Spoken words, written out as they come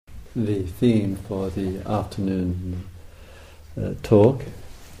The theme for the afternoon talk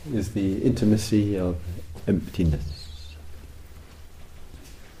is the intimacy of emptiness.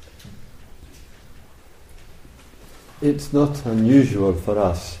 It's not unusual for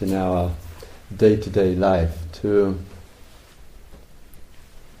us in our day-to-day life to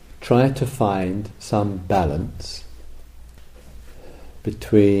try to find some balance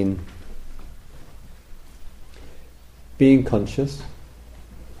between being conscious,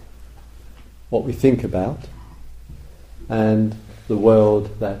 what we think about, and the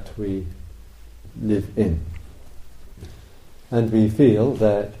world that we live in. And we feel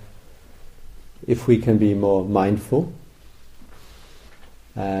that if we can be more mindful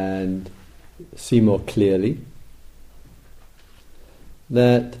and see more clearly,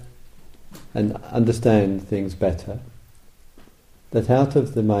 that and understand things better, that out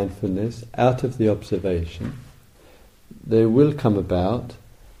of the mindfulness, out of the observation, there will come about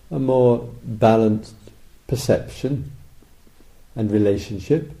a more balanced perception and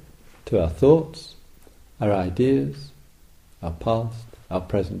relationship to our thoughts, our ideas, our past, our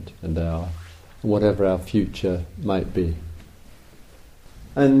present, and our whatever our future might be.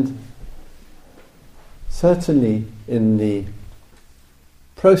 And certainly in the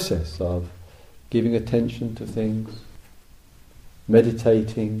process of giving attention to things,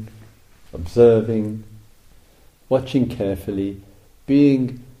 meditating, observing, watching carefully,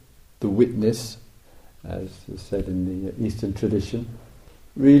 being the witness, as is said in the Eastern tradition,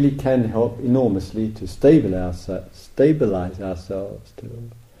 really can help enormously to stabilize ourselves, to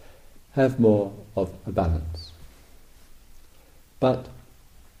have more of a balance. But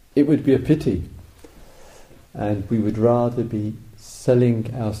it would be a pity, and we would rather be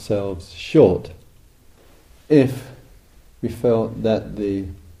selling ourselves short if we felt that the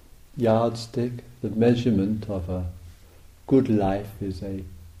yardstick, the measurement of a good life is a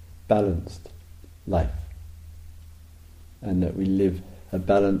balanced life, and that we live a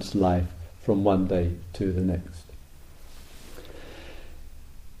balanced life from one day to the next.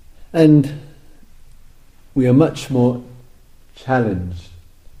 And we are much more challenged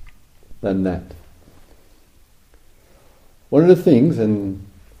than that. One of the things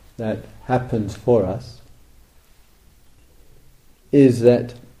that happens for us is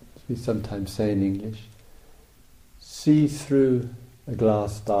that, as we sometimes say in English, see through a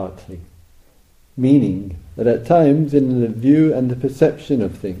glass darkly, meaning that at times in the view and the perception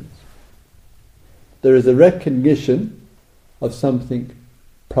of things there is a recognition of something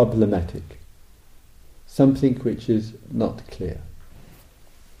problematic, something which is not clear.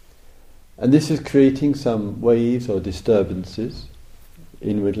 And this is creating some waves or disturbances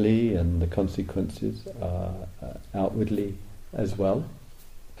inwardly, and the consequences are outwardly as well.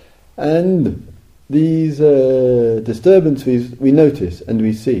 And these disturbances we notice and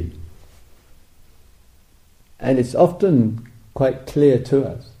we see. And it's often quite clear to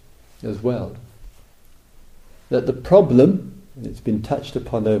us as well that the problem, and it's been touched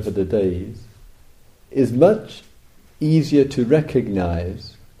upon over the days, is much easier to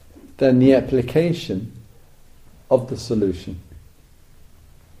recognize than the application of the solution.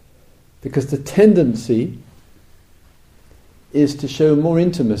 Because the tendency is to show more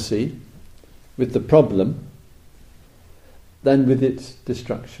intimacy with the problem than with its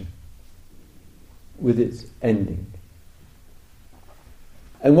destruction, with its ending.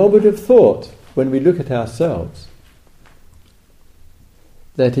 And one would have thought, when we look at ourselves,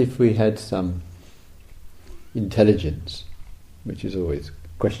 that if we had some intelligence, which is always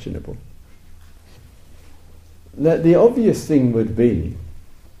questionable, that the obvious thing would be,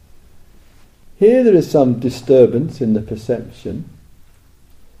 here there is some disturbance in the perception.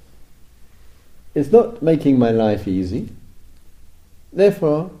 It's not making my life easy,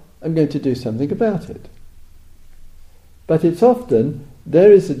 therefore I'm going to do something about it. But it's often,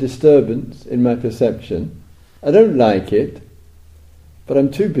 there is a disturbance in my perception, I don't like it, but I'm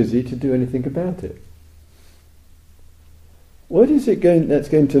too busy to do anything about it. What is it that's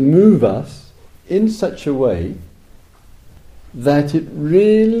going to move us in such a way that it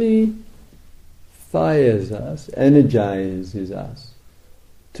really fires us, energizes us,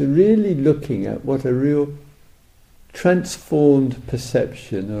 to really looking at what a real transformed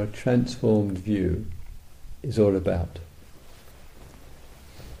perception or a transformed view is all about?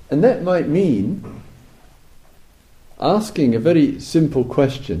 And that might mean asking a very simple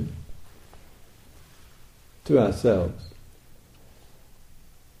question to ourselves.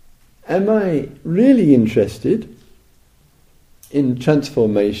 Am I really interested in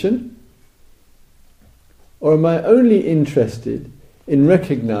transformation, or am I only interested in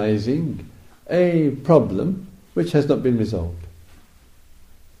recognizing a problem which has not been resolved?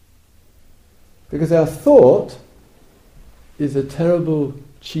 Because our thought is a terrible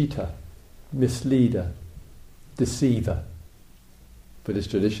cheater, misleader, deceiver.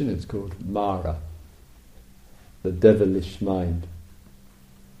 Buddhist tradition, it's called Mara, the devilish mind.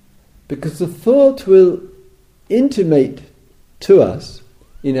 Because the thought will intimate to us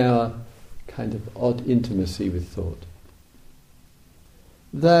in our kind of odd intimacy with thought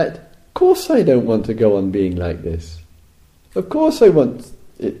that, of course I don't want to go on being like this. Of course I want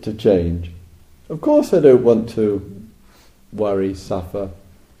it to change. Of course I don't want to worry, suffer,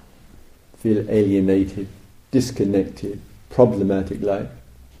 feel alienated, disconnected, problematic life.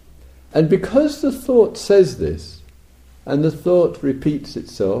 And because the thought says this, and the thought repeats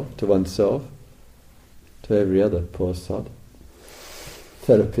itself to oneself, to every other poor sod,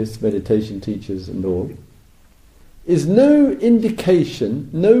 therapists, meditation teachers and all, is no indication,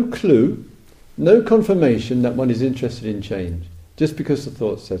 no clue, no confirmation that one is interested in change, just because the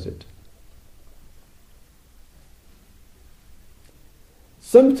thought says it.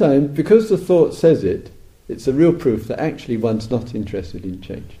 Sometimes, because the thought says it, it's a real proof that actually one's not interested in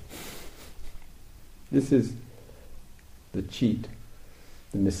change. This is the cheat,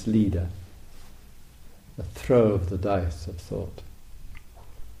 the misleader, the throw of the dice of thought.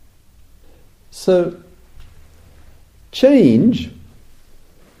 So, change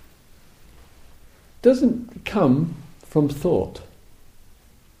doesn't come from thought.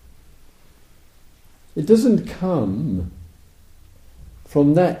 It doesn't come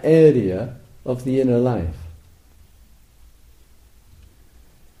from that area of the inner life.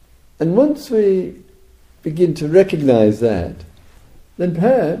 And once we begin to recognize that, then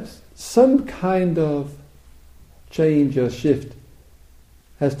perhaps some kind of change or shift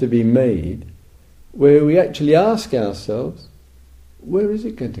has to be made where we actually ask ourselves, where is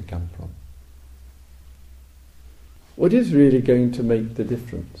it going to come from? What is really going to make the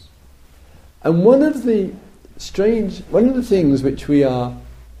difference? And one of the things which we are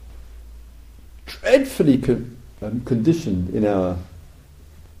dreadfully conditioned in our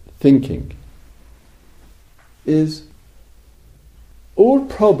thinking is all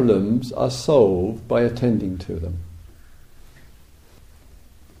problems are solved by attending to them.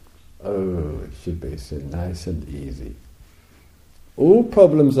 Oh, it should be so nice and easy. All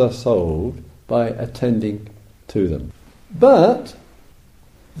problems are solved by attending to them. But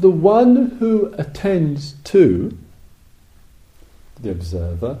the one who attends to, the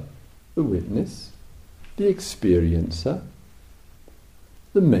observer, the witness, the experiencer,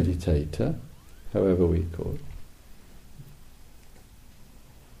 the meditator, however we call it,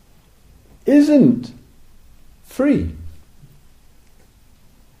 isn't free.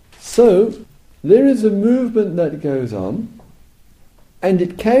 So there is a movement that goes on, and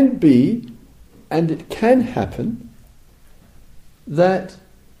it can be, and it can happen, that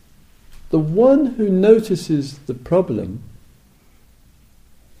the one who notices the problem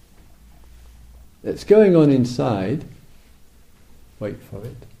that's going on inside, wait for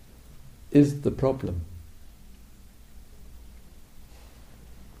it, is the problem.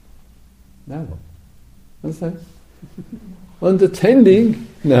 Now what? What's that? One's attending.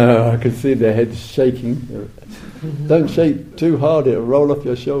 No, I can see their heads shaking. Don't shake too hard, it'll roll off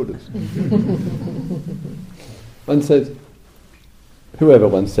your shoulders. One says, whoever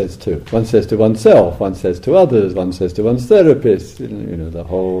one says to. One says to oneself, one says to others, one says to one's therapist, the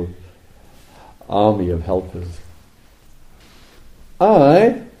whole army of helpers.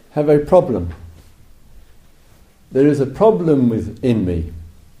 I have a problem. There is a problem within me,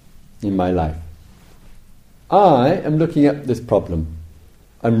 in my life. I am looking at this problem.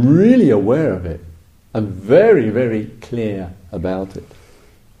 I'm really aware of it. I'm very, very clear about it.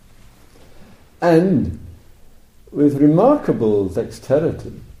 And with remarkable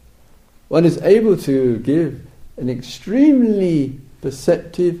dexterity, one is able to give an extremely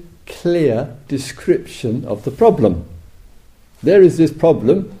perceptive, clear description of the problem. There is this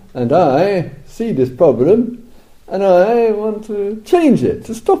problem, and I see this problem, and I want to change it,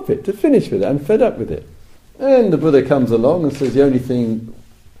 to stop it, to finish with it. I'm fed up with it. And the Buddha comes along and says the only thing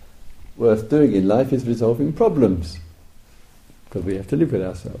worth doing in life is resolving problems, because we have to live with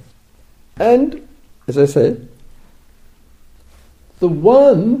ourselves. And, as I said, the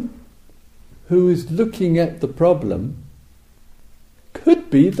one who is looking at the problem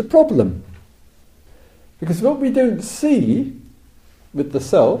could be the problem. Because what we don't see with the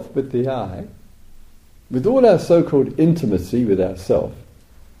self, with the I, with all our so-called intimacy with ourself,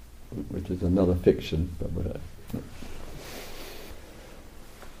 which is another fiction, but whatever,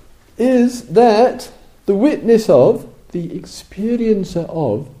 is that the witness of, the experiencer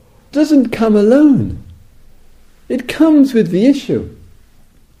of, doesn't come alone. It comes with the issue.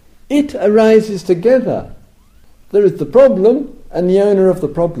 It arises together. There is the problem and the owner of the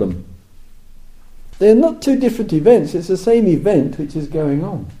problem. They're not two different events, it's the same event which is going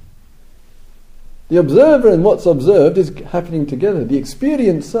on. The observer and what's observed is happening together. The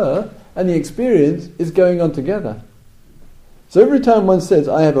experiencer and the experience is going on together. So every time one says,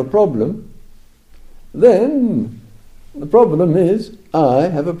 I have a problem, then the problem is, I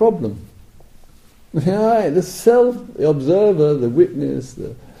have a problem. The self, the observer, the witness,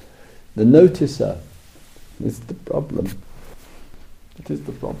 the noticer is the problem. It is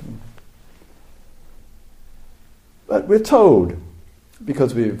the problem. But we're told,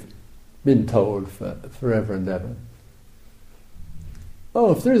 because we've been told for forever and ever,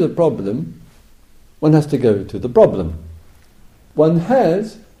 if there is a problem, one has to go to the problem. One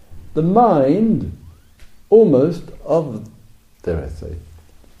has the mind almost of, dare I say,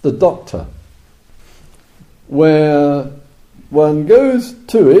 the doctor, where one goes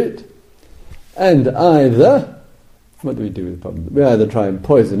to it and either, what do we do with the problem? We either try and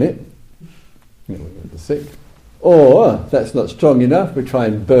poison it, we're the sick, or if that's not strong enough, we try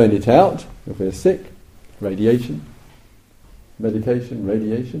and burn it out if we're sick, radiation, medication,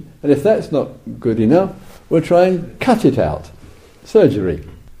 radiation, and if that's not good enough, we'll try and cut it out, surgery.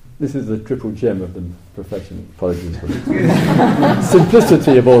 This is the triple gem of the profession. Apologies for the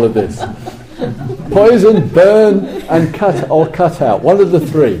simplicity of all of this. Poison, burn, and cut out. One of the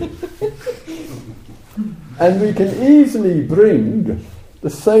three. And we can easily bring the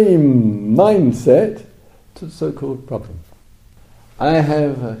same mindset to the so-called problem. I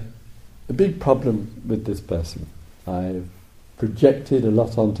have a big problem with this person. I've projected a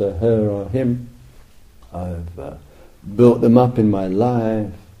lot onto her or him. I've built them up in my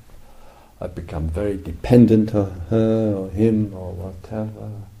life. I've become very dependent on her or him or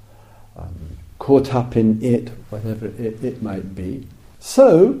whatever. I'm caught up in it, whatever it might be.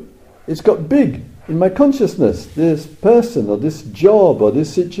 So, it's got big in my consciousness, this person or this job or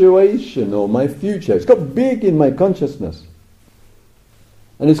this situation or my future. It's got big in my consciousness.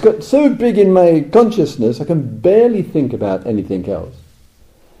 And it's got so big in my consciousness I can barely think about anything else.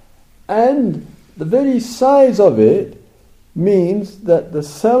 And the very size of it means that the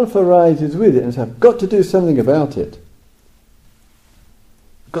self arises with it and says, I've got to do something about it.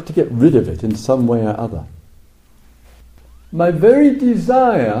 I've got to get rid of it in some way or other. My very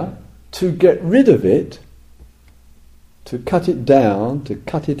desire to get rid of it, to cut it down, to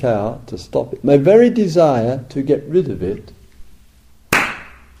cut it out, to stop it, my very desire to get rid of it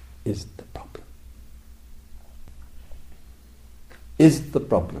is the problem. Is the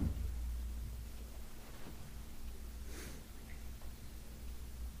problem.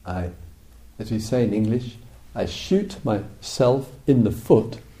 As we say in English, I shoot myself in the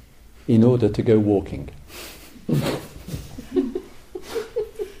foot in order to go walking.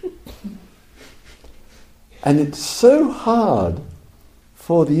 And it's so hard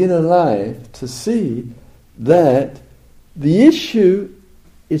for the inner life to see that the issue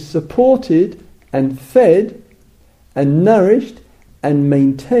is supported and fed and nourished and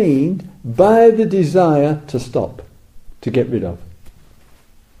maintained by the desire to stop, to get rid of.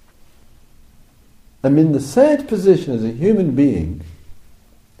 I'm in the sad position as a human being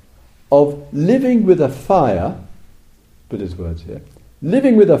of living with a fire, Buddha's words here,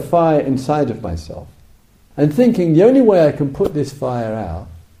 living with a fire inside of myself and thinking the only way I can put this fire out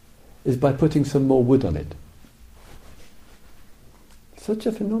is by putting some more wood on it. Such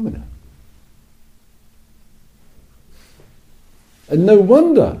a phenomenon. And no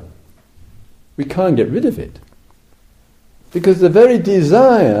wonder we can't get rid of it, because the very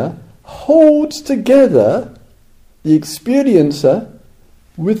desire holds together the experiencer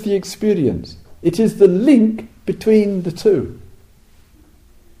with the experience. It is the link between the two.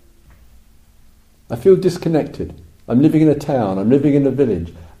 I feel disconnected. I'm living in a town, I'm living in a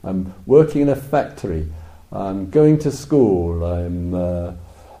village, I'm working in a factory, I'm going to school, I'm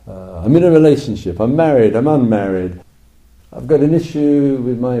in a relationship, I'm married, I'm unmarried, I've got an issue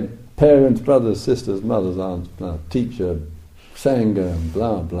with my parents, brothers, sisters, mothers, aunts, blah, teacher, Sangha,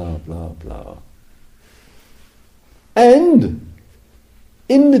 blah, blah, blah, blah. And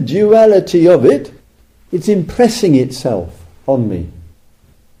in the duality of it, it's impressing itself on me.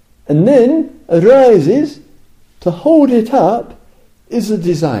 And then arises, to hold it up, is the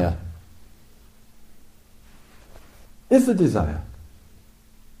desire. Is the desire.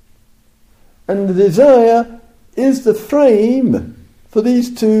 And the desire is the frame for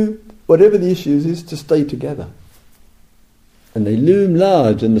these two, whatever the issues is, to stay together. And they loom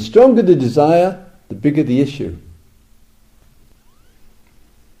large, and the stronger the desire, the bigger the issue.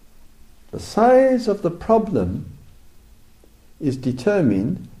 The size of the problem is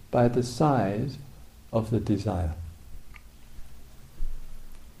determined by the size of the desire.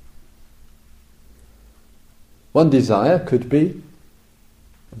 One desire could be,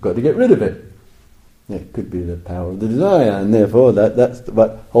 I've got to get rid of it. It could be the power of the desire, and therefore that's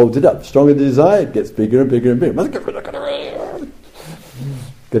what holds it up. Stronger the desire, it gets bigger and bigger and bigger.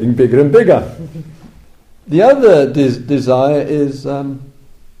 Getting bigger and bigger. The other desire is the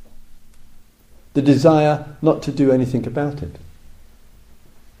desire not to do anything about it.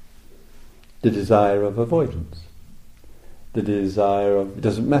 The desire of avoidance. The desire of, it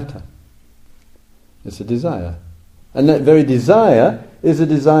doesn't matter. It's a desire. And that very desire is a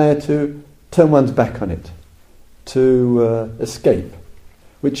desire to turn one's back on it, to escape.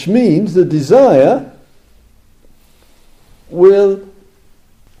 Which means the desire will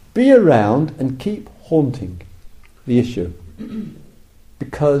be around and keep haunting the issue.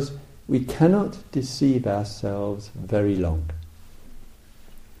 Because we cannot deceive ourselves very long.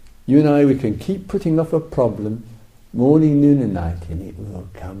 You and I, we can keep putting off a problem morning, noon and night, and it will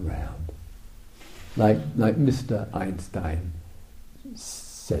come round. Like Mr. Einstein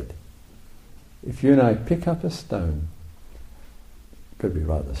said, if you and I pick up a stone, could be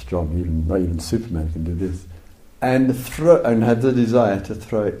rather strong, not even Superman can do this, and have the desire to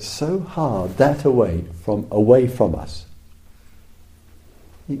throw it so hard that away from us,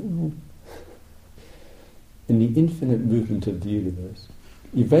 it will, in the infinite movement of the universe,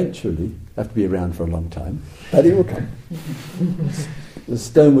 eventually, have to be around for a long time, but it will come. The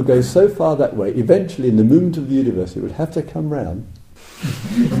stone will go so far that way, eventually in the movement of the universe it would have to come round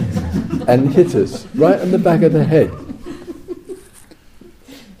and hit us right on the back of the head.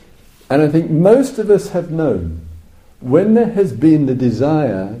 And I think most of us have known when there has been the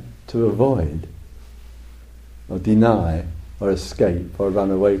desire to avoid or deny or escape or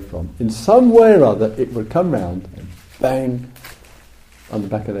run away from, in some way or other it will come round and bang on the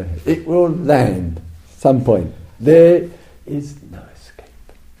back of the head. It will land at some point. There is no escape.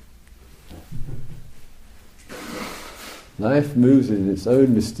 Life moves in its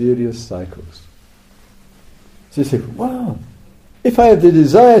own mysterious cycles. So you say, wow, if I have the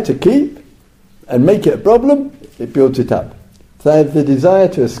desire to keep and make it a problem, it builds it up. If I have the desire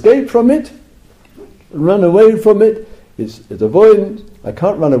to escape from it, run away from it, it's avoidance. I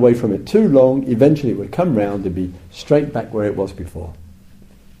can't run away from it too long. Eventually it will come round and be straight back where it was before.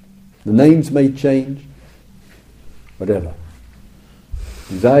 The names may change, whatever.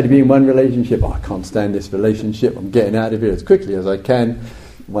 Desire to be in one relationship, I can't stand this relationship, I'm getting out of here as quickly as I can.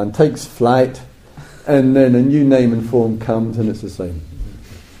 One takes flight, and then a new name and form comes and it's the same.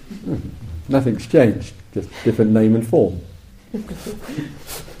 Nothing's changed, just different name and form.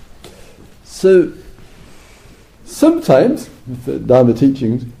 So, sometimes, the Dharma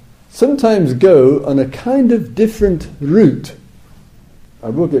teachings, sometimes go on a kind of different route. I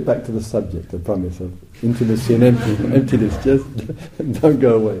will get back to the subject, I promise, of intimacy and emptiness. Just don't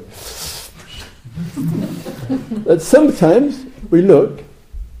go away. But sometimes we look,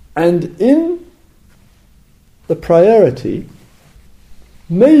 and in the priority,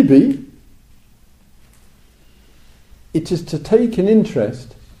 maybe it is to take an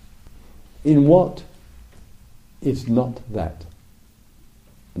interest in what is not that.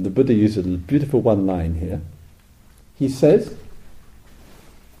 And the Buddha uses a beautiful one line here. He says,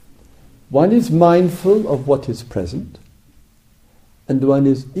 one is mindful of what is present, and one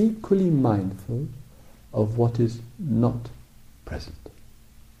is equally mindful of what is not present.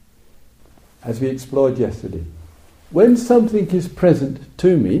 As we explored yesterday, when something is present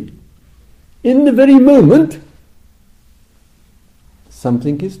to me, in the very moment,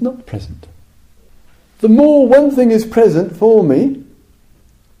 something is not present. The more one thing is present for me,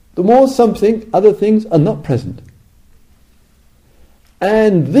 the more other things are not present.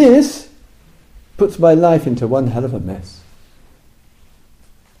 And this puts my life into one hell of a mess.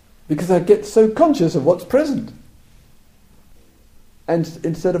 Because I get so conscious of what's present, and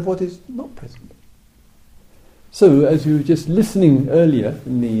instead of what is not present. So, as you were just listening earlier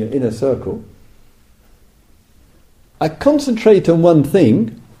in the inner circle, I concentrate on one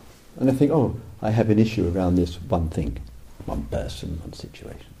thing, and I think, oh, I have an issue around this one thing, one person, one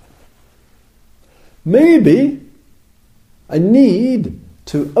situation. Maybe I need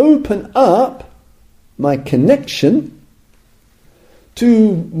to open up my connection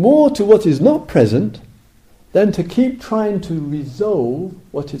more to what is not present than to keep trying to resolve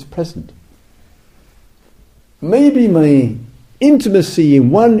what is present. Maybe my intimacy in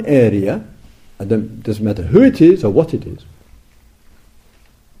one area, doesn't matter who it is or what it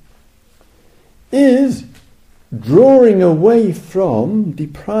is drawing away from,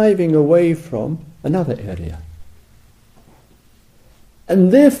 depriving away from another area. And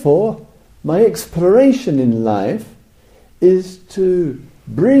therefore, my exploration in life is to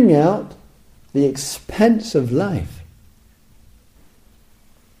bring out the expanse of life.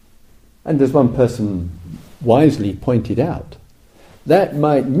 And as one person wisely pointed out, that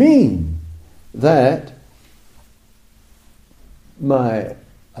might mean that my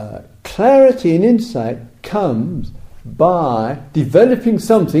clarity and insight comes by developing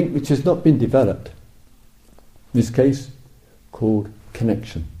something which has not been developed. In this case, called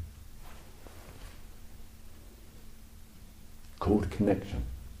connection. Called connection.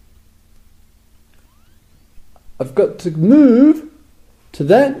 I've got to move to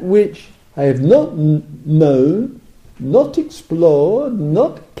that which I have not known, not explored,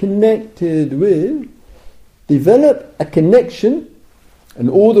 not connected with, develop a connection, and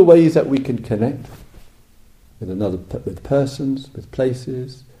all the ways that we can connect with persons, with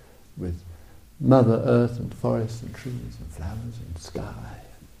places, with Mother Earth and forests and trees and flowers and sky,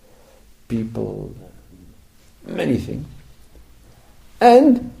 and people, many things.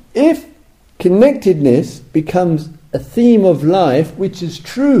 And if connectedness becomes a theme of life which is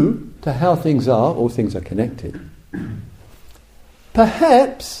true to how things are, all things are connected,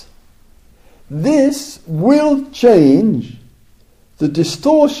 perhaps this will change the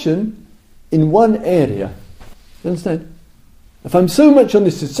distortion in one area. You understand? If I'm so much on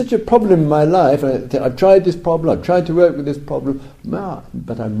this, it's such a problem in my life, I've tried this problem, I've tried to work with this problem,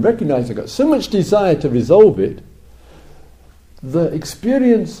 but I'm recognizing I've got so much desire to resolve it, the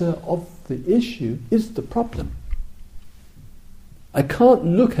experiencer of the issue is the problem. I can't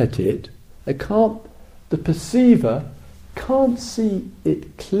look at it, the perceiver can't see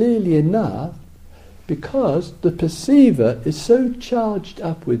it clearly enough because the perceiver is so charged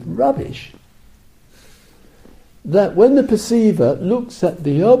up with rubbish that when the perceiver looks at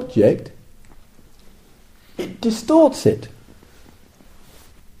the object, it distorts it.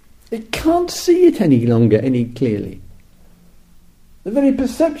 It can't see it any longer, any clearly. The very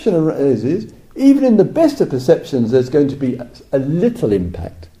perception arises, even in the best of perceptions, there's going to be a little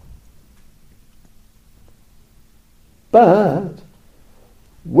impact. But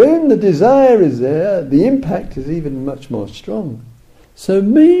when the desire is there, the impact is even much more strong. So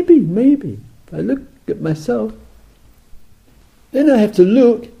maybe, if I look at myself, then I have to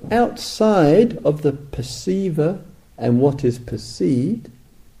look outside of the perceiver and what is perceived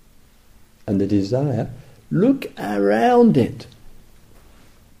and the desire. Look around it.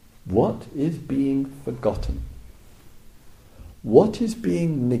 What is being forgotten? What is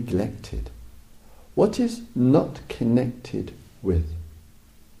being neglected? What is not connected with?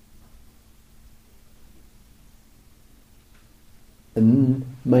 And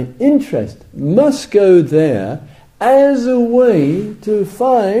my interest must go there as a way to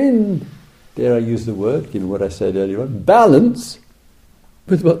find, dare I use the word, given what I said earlier on, balance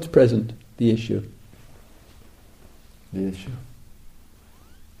with what's present, the issue. The issue.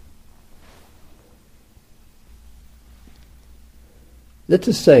 Let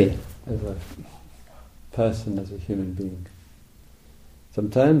us say, as a person, as a human being,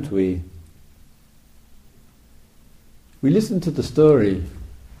 sometimes we listen to the story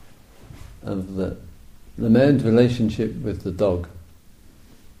of the man's relationship with the dog.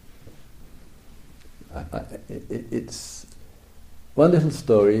 It's one little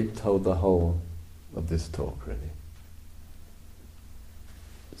story told the whole of this talk, really.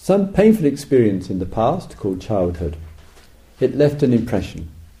 Some painful experience in the past, called childhood, it left an impression.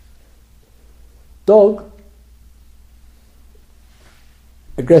 Dog,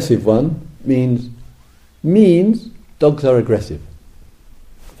 aggressive one, means dogs are aggressive.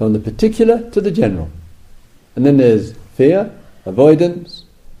 From the particular to the general. And then there's fear, avoidance,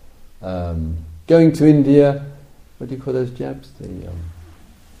 going to India, what do you call those jabs?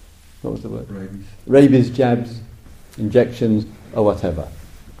 What was the word? Rabies. Rabies jabs, injections, or whatever.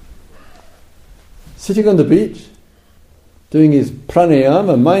 Sitting on the beach, doing his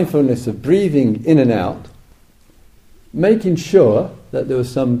pranayama, mindfulness of breathing in and out, making sure that there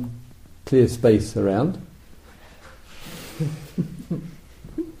was some clear space around,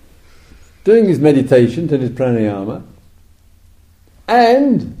 doing his meditation and his pranayama,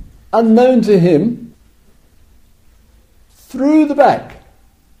 and, unknown to him, through the back,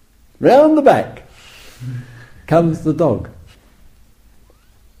 round the back, comes the dog.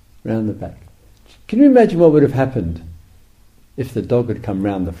 Round the back. Can you imagine what would have happened if the dog had come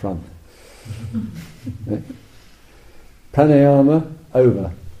round the front? Right? Pranayama,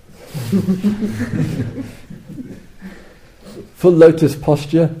 over. Full lotus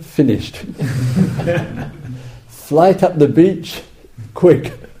posture, finished. Flight up the beach,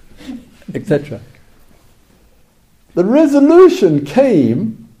 quick, etc. The resolution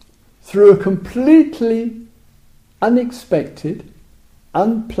came through a completely unexpected,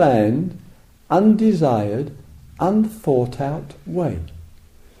 unplanned, undesired, unthought out way.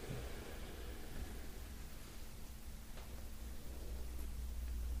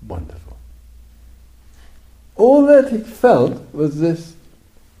 Wonderful. All that it felt was this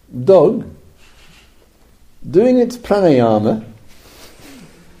dog doing its pranayama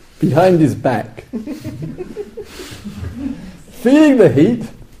behind his back, feeling the heat,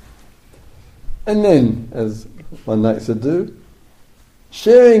 and then, as one likes to do,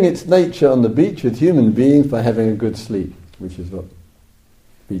 sharing its nature on the beach with human beings by having a good sleep, which is what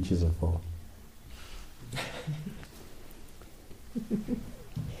beaches are for.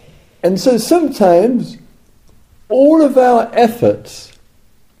 And so sometimes all of our efforts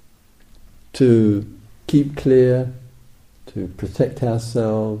to keep clear, to protect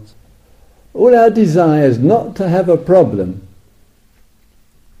ourselves, all our desires not to have a problem,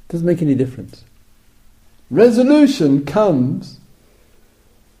 doesn't make any difference. Resolution comes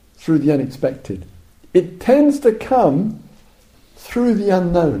through the unexpected. It tends to come through the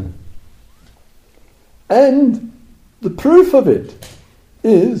unknown. And the proof of it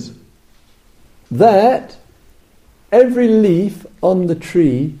is that every leaf on the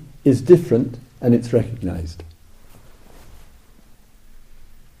tree is different and it's recognized.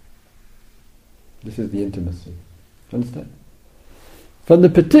 This is the intimacy. Understand? From the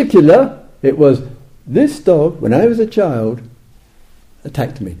particular, it was this dog, when I was a child,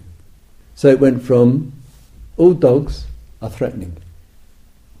 attacked me. So it went from all dogs are threatening.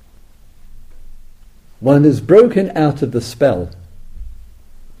 One has broken out of the spell.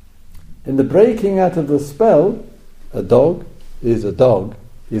 In the breaking out of the spell, a dog is a dog,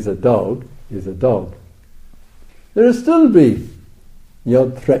 is a dog, is a dog. There will still be the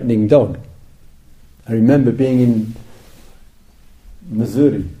odd threatening dog. I remember being in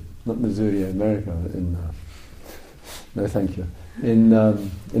Missouri, not Missouri, America, no thank you, in the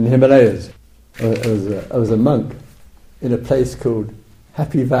Himalayas. I was a monk in a place called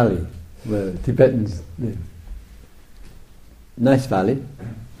Happy Valley, where Tibetans live. Nice valley,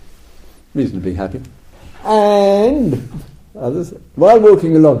 reasonably happy. And while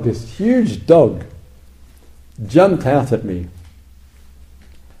walking along, this huge dog jumped out at me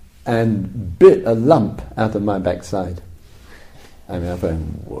and bit a lump out of my backside. I mean, I went,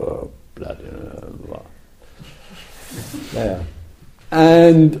 whoa, bloody hell. Yeah.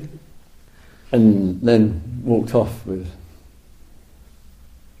 And then walked off with,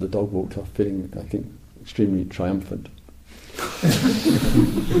 the dog walked off feeling, I think, extremely triumphant.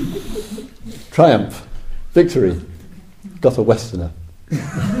 Triumph, victory, got a Westerner.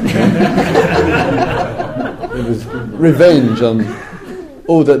 It was revenge on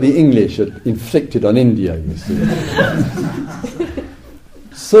all that the English had inflicted on India, you see.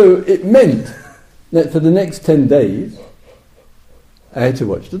 So it meant that for the next 10 days I had to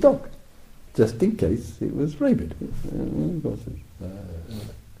watch the dog, just in case it was rabid. It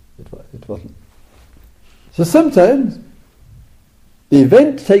wasn't. So sometimes the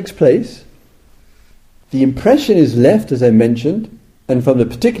event takes place, the impression is left, as I mentioned, and from the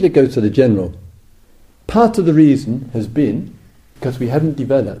particular goes to the general. Part of the reason has been because we haven't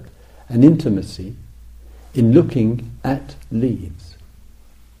developed an intimacy in looking at leaves.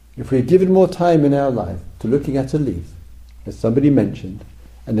 If we're given more time in our life to looking at a leaf, as somebody mentioned,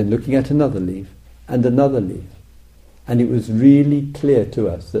 and then looking at another leaf, and it was really clear to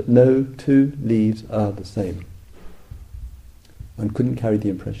us that no two leaves are the same. One couldn't carry the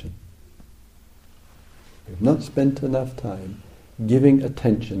impression. We've not spent enough time giving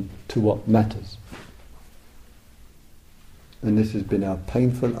attention to what matters. And this has been our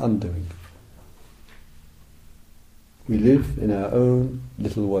painful undoing. We live in our own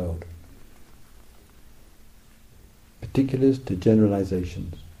little world. Particulars to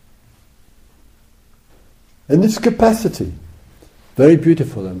generalizations. And this capacity, very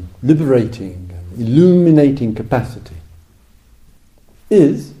beautiful and liberating and illuminating capacity,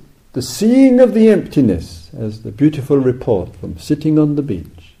 is the seeing of the emptiness, as the beautiful report from sitting on the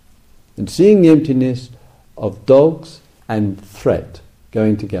beach, and seeing the emptiness of dogs and threat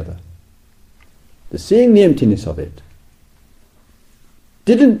going together. The seeing the emptiness of it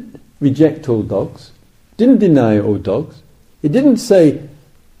didn't reject all dogs, didn't deny all dogs, it didn't say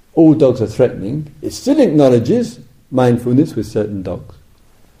all dogs are threatening, it still acknowledges mindfulness with certain dogs.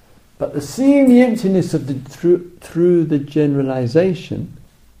 But the seeing the emptiness of through the generalization,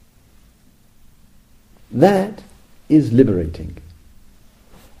 that is liberating.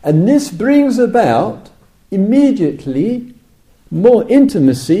 And this brings about immediately more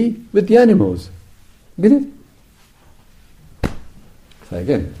intimacy with the animals. Get it? So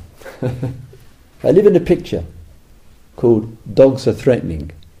again, I live in a picture called Dogs Are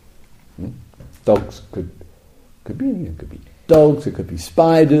Threatening. Dogs could be anything. It could be dogs, it could be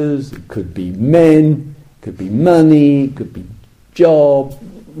spiders, it could be men, it could be money, it could be job,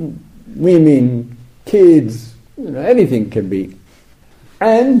 women, kids, anything can be.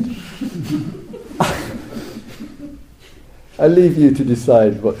 And I leave you to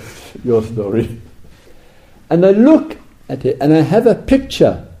decide what's your story. And I look at it and I have a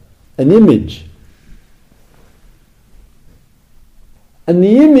picture, an image. And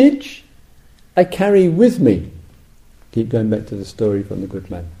the image I carry with me. Keep going back to the story from the good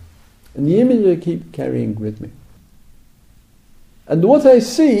man. And the image I keep carrying with me. And what I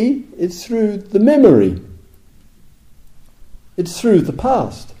see is through the memory. It's through the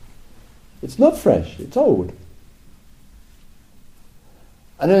past. It's not fresh, it's old.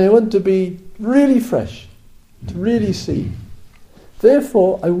 And I want to be really fresh, to really see.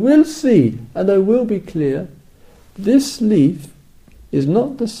 Therefore, I will see and I will be clear, this leaf is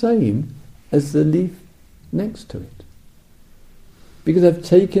not the same as the leaf next to it. Because I've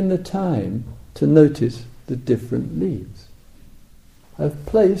taken the time to notice the different leaves. I've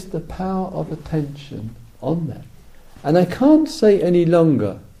placed the power of attention on that. And I can't say any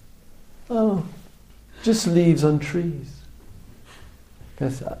longer, oh, just leaves on trees.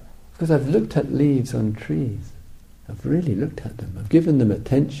 Because I've looked at leaves on trees. I've really looked at them. I've given them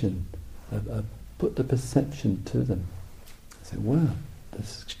attention. I've put the perception to them. I say, wow,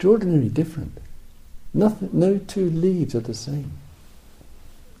 that's extraordinarily different. No two leaves are the same.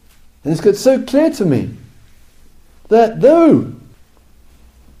 And it's got so clear to me that though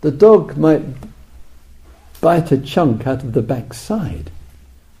the dog might bite a chunk out of the backside,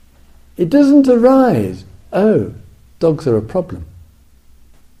 it doesn't arise, oh, dogs are a problem.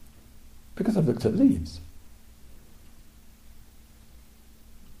 Because I've looked at leaves.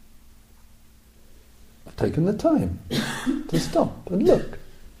 I've taken the time to stop and look.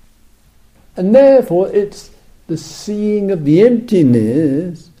 And therefore it's the seeing of the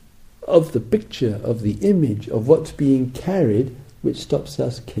emptiness of the picture, of the image, of what's being carried, which stops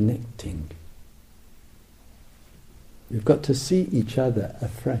us connecting. We've got to see each other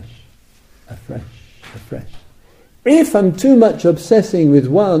afresh. If I'm too much obsessing with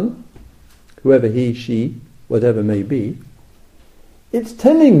one, whoever he, she, whatever may be, it's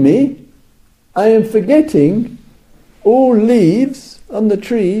telling me I am forgetting all leaves on the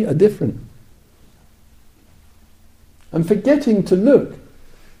tree are different. I'm forgetting to look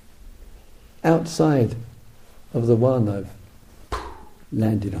outside of the one I've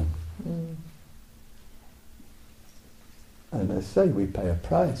landed on. And I say we pay a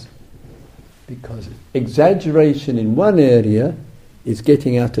price because exaggeration in one area is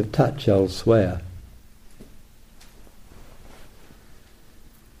getting out of touch elsewhere.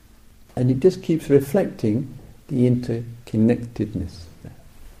 And it just keeps reflecting the interconnectedness.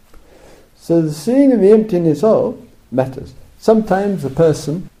 So the seeing of the emptiness of matters. Sometimes a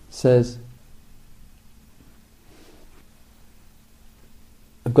person says,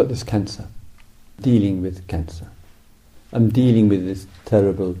 I've got this cancer, dealing with cancer. I'm dealing with this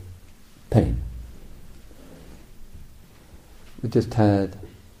terrible pain. We just had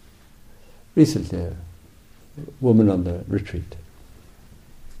recently a woman on the retreat,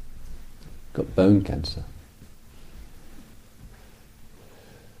 got bone cancer.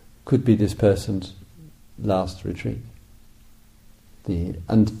 Could be this person's last retreat. The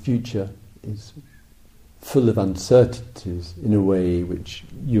future is full of uncertainties in a way which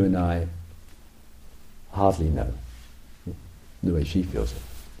you and I hardly know, the way she feels it.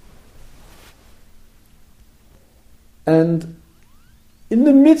 And in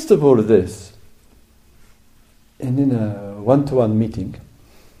the midst of all of this, and in a one-to-one meeting,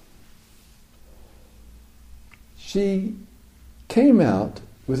 she came out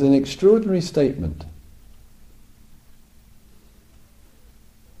with an extraordinary statement.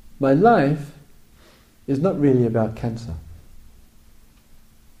 My life is not really about cancer.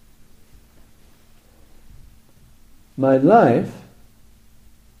 My life,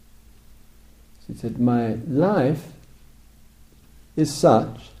 she said, my life is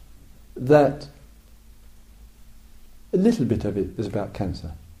such that a little bit of it is about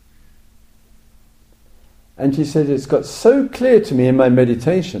cancer. And she said, it's got so clear to me in my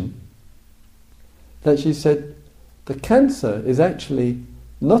meditation that she said, the cancer is actually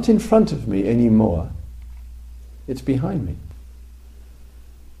not in front of me anymore, it's behind me.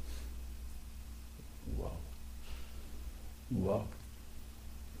 Whoa.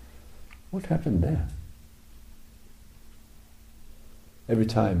 What happened there? Every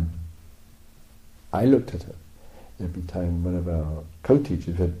time I looked at her, every time one of our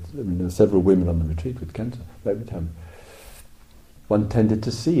co-teachers had, there were several women on the retreat with cancer, but every time one tended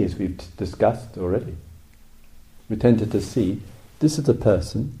to see, as we've discussed already, we tended to see this is a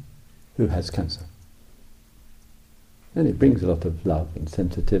person who has cancer. And it brings a lot of love and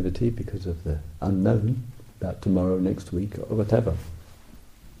sensitivity because of the unknown about tomorrow, next week, or whatever.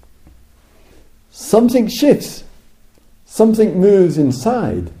 Something shifts. Something moves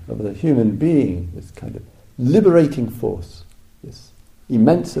inside of the human being, this kind of liberating force, this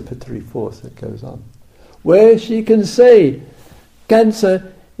emancipatory force that goes on, where she can say,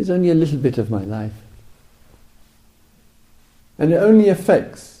 cancer is only a little bit of my life. And it only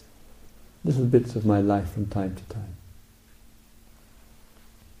affects little bits of my life from time to time.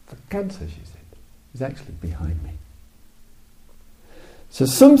 The cancer, she said, is actually behind me. So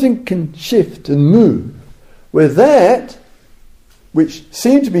something can shift and move where that, which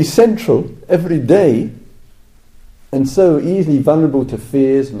seemed to be central every day and so easily vulnerable to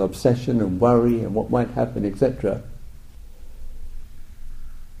fears and obsession and worry and what might happen, etc.,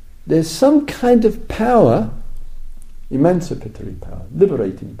 there's some kind of power, emancipatory power,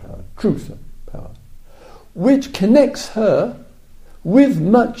 liberating power, truth power, which connects her with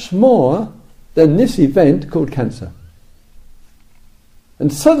much more than this event called cancer.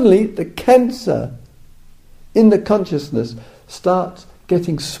 And suddenly the cancer in the consciousness starts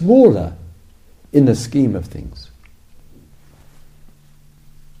getting smaller in the scheme of things.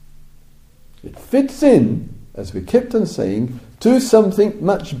 It fits in, as we kept on saying, to something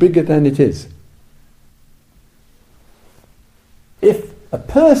much bigger than it is. If a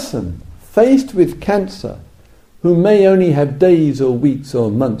person faced with cancer who may only have days or weeks or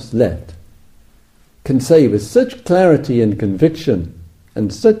months left can say with such clarity and conviction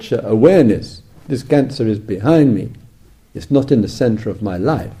and such awareness, this cancer is behind me, it's not in the centre of my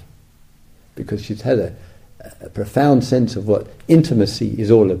life, because she's had a profound sense of what intimacy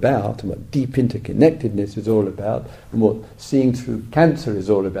is all about and what deep interconnectedness is all about and what seeing through cancer is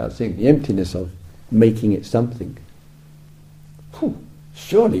all about, seeing the emptiness of making it something.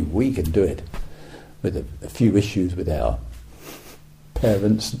 Surely we can do it with a few issues with our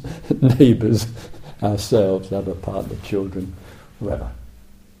parents, neighbours, ourselves, other partner, children, whoever.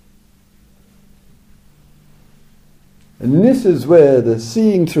 And this is where the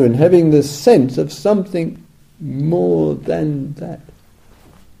seeing through and having the sense of something more than that.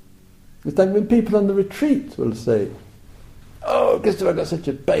 It's like when people on the retreat will say, oh, Christopher, I've got such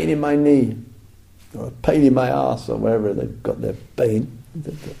a pain in my knee, or a pain in my arse, or wherever they've got their pain.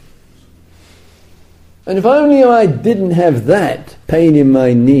 And if only I didn't have that pain in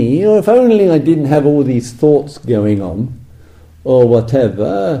my knee, or if only I didn't have all these thoughts going on, or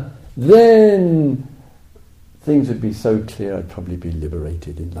whatever, then things would be so clear I'd probably be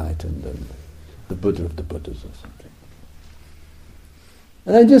liberated, enlightened, and the Buddha of the Buddhas or something.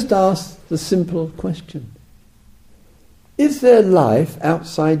 And I just ask the simple question, is there life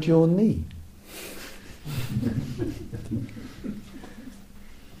outside your knee?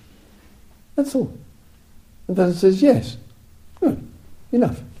 That's all. And the person says, yes. Good.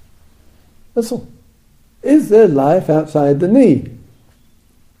 Enough. That's all. Is there life outside the knee?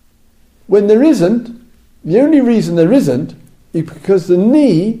 When there isn't, the only reason there isn't is because the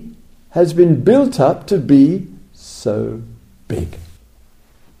knee has been built up to be so big.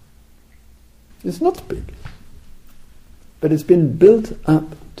 It's not big, but it's been built up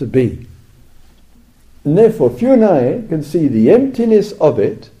to be. And therefore, if you and I can see the emptiness of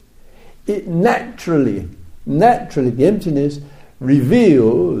it, it naturally, the emptiness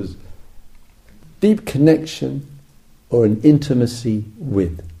reveals deep connection or an intimacy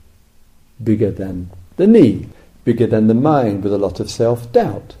with, bigger than the knee, bigger than the mind with a lot of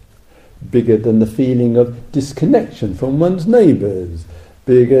self-doubt, bigger than the feeling of disconnection from one's neighbours,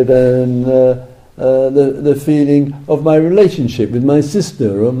 bigger than the feeling of my relationship with my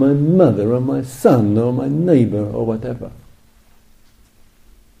sister or my mother or my son or my neighbour or whatever.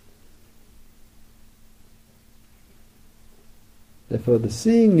 Therefore, the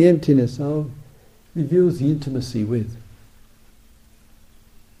seeing the emptiness of reveals the intimacy with.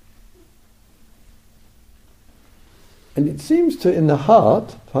 And it seems to, in the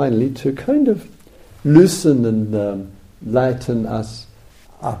heart, finally, to kind of loosen and lighten us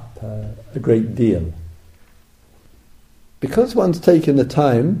up a great deal. Because one's taken the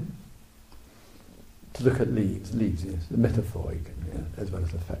time to look at leaves, yes, the metaphoric as well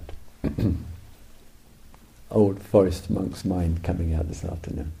as the fact. Old forest monk's mind coming out this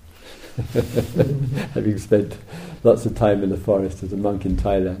afternoon. Having spent lots of time in the forest as a monk in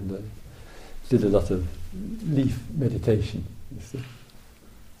Thailand, did a lot of leaf meditation, you see.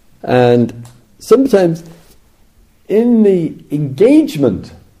 And sometimes in the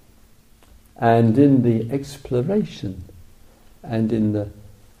engagement and in the exploration and in the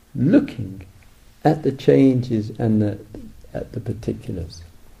looking at the changes and at the particulars,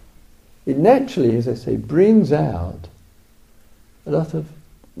 it naturally, as I say, brings out a lot of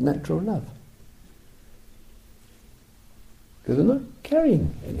natural love. Because we're not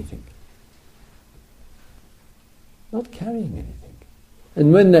carrying anything. Not carrying anything.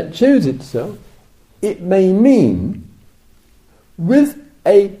 And when that shows itself, it may mean with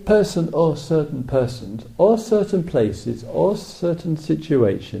a person or certain persons or certain places or certain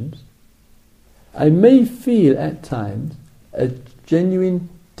situations, I may feel at times a genuine,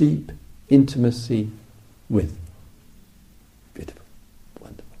 deep intimacy with. Beautiful,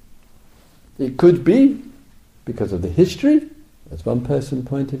 wonderful. It could be because of the history, as one person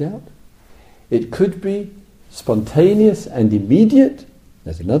pointed out. It could be spontaneous and immediate,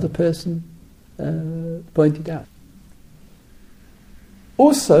 as another person pointed out.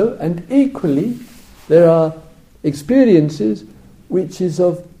 Also, and equally, there are experiences which is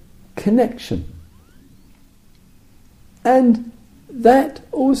of connection. And that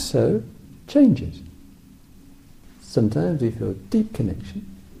also changes. Sometimes we feel deep connection,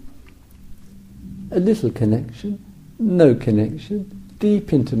 a little connection, no connection,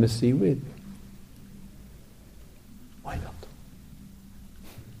 deep intimacy with. Why not?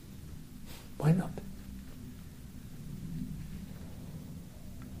 Why not?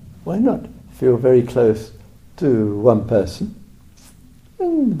 Why not feel very close to one person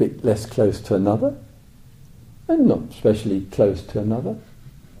and a bit less close to another and not especially close to another?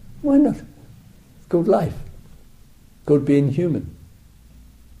 Why not? It's called life. It's called being human.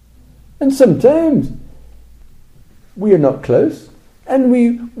 And sometimes we are not close and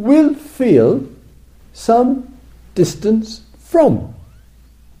we will feel some distance from.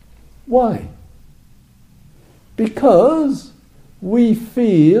 Why? Because we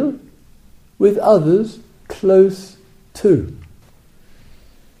feel with others close to.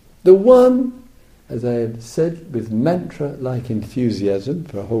 The one, as I have said with mantra-like enthusiasm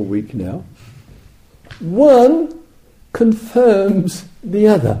for a whole week now, one confirms the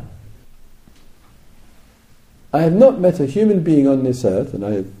other. I have not met a human being on this earth, and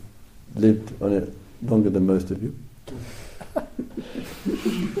I have lived on it longer than most of you,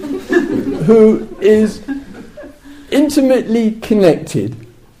 who is intimately connected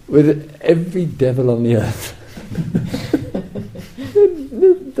with every devil on the earth.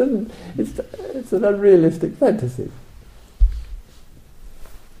 It's an unrealistic fantasy.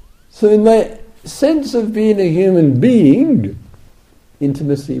 So in my sense of being a human being,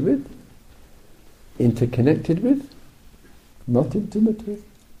 intimacy with, interconnected with, not intimate with,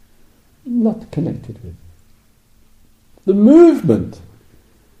 not connected with. The movement,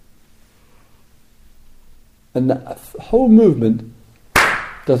 and the whole movement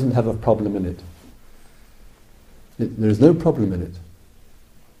doesn't have a problem in it. There is no problem in it.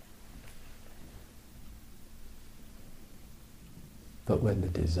 But when the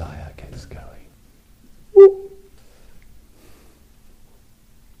desire gets going, whoop,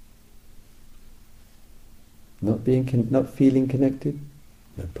 not feeling connected,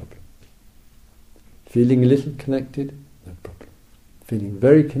 no problem. Feeling a little connected, no problem. Feeling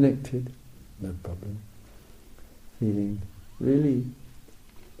very connected, no problem. Feeling really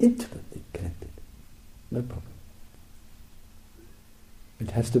intimately connected, no problem.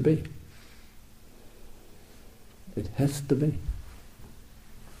 It has to be. It has to be.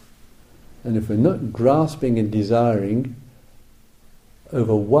 And if we're not grasping and desiring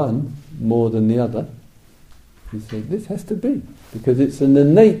over one more than the other, we say this has to be, because it's in the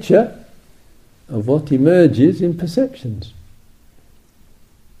nature of what emerges in perceptions.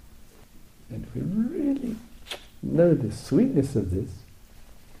 And if we really know the sweetness of this,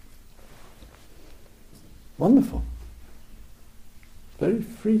 wonderful, very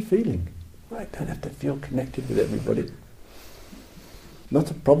free feeling. I don't have to feel connected with everybody. Not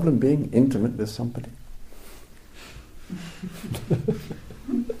a problem being intimate with somebody.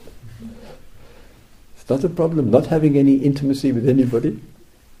 It's not a problem not having any intimacy with anybody.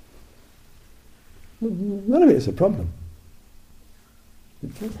 None of it is a problem.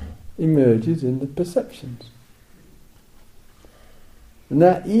 It just emerges in the perceptions. And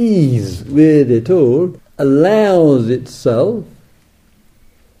that ease with it all allows itself,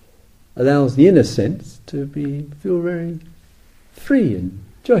 allows the inner sense to feel very free and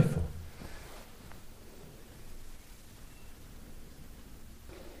joyful.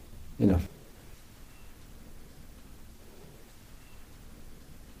 Enough.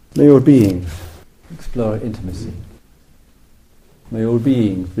 May all beings explore intimacy. May all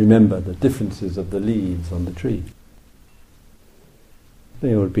beings remember the differences of the leaves on the tree.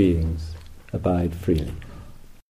 may all beings abide freely.